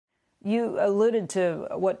You alluded to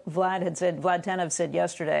what Vlad Tenev said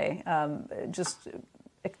yesterday, just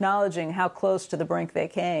acknowledging how close to the brink they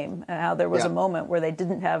came, and how there was a moment where they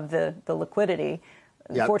didn't have the liquidity.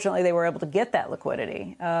 Fortunately, they were able to get that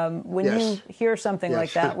liquidity. When you hear something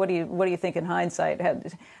like that, what do you think in hindsight?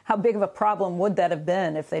 How big of a problem would that have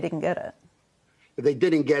been if they didn't get it? If they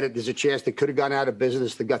didn't get it, there's a chance they could have gone out of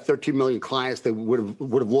business. They got 13 million clients. They would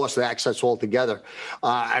have lost access altogether.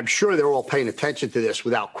 I'm sure they're all paying attention to this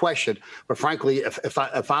without question. But frankly, if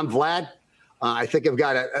I'm Vlad, I think I've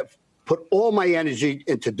got to put all my energy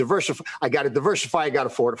into diversify. I got to diversify. I got to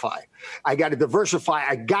fortify. I got to diversify.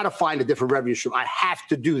 I got to find a different revenue stream. I have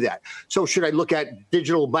to do that. So should I look at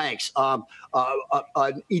digital banks, an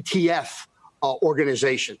ETF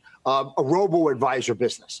organization, a robo-advisor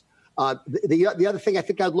business? The other thing I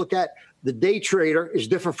think I'd look at, the day trader is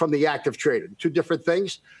different from the active trader. Two different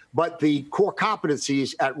things, but the core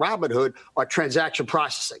competencies at Robinhood are transaction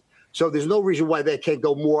processing. So there's no reason why they can't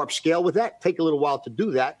go more upscale with that. Take a little while to do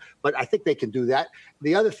that, but I think they can do that.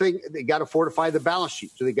 The other thing, they got to fortify the balance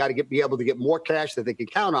sheet. So they got to be able to get more cash that they can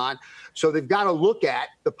count on. So they've got to look at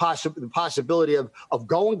the possibility of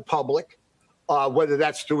going public, whether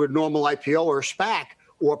that's through a normal IPO or a SPAC,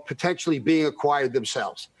 or potentially being acquired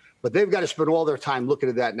themselves. But they've got to spend all their time looking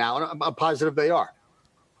at that now, and I'm positive they are.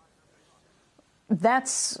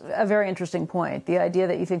 That's a very interesting point. The idea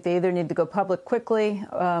that you think they either need to go public quickly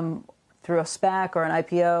through a SPAC or an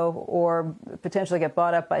IPO, or potentially get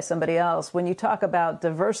bought up by somebody else. When you talk about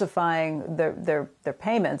diversifying their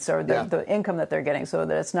payments or the income that they're getting, so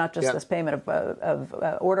that it's not just this payment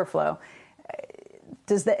of order flow,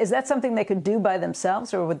 is that something they could do by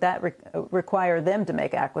themselves, or would that require them to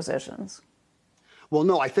make acquisitions? Well,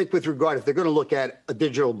 no, I think with regard, if they're going to look at a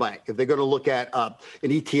digital bank, if they're going to look at an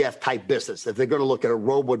ETF type business, if they're going to look at a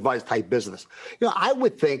robo-advised type business, I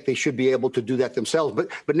would think they should be able to do that themselves.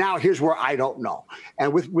 But now here's where I don't know.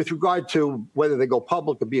 And with regard to whether they go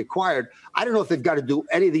public or be acquired, I don't know if they've got to do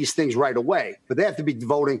any of these things right away, but they have to be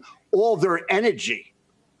devoting all their energy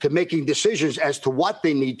to making decisions as to what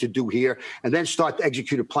they need to do here, and then start to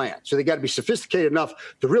execute a plan. So they got to be sophisticated enough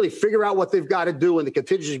to really figure out what they've got to do and the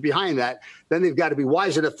contingencies behind that. Then they've got to be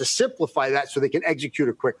wise enough to simplify that so they can execute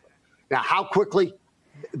it quickly. Now, how quickly,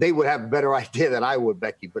 they would have a better idea than I would,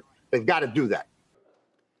 Becky, but they've got to do that.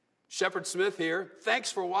 Shepard Smith here.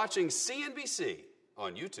 Thanks for watching CNBC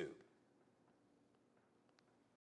on YouTube.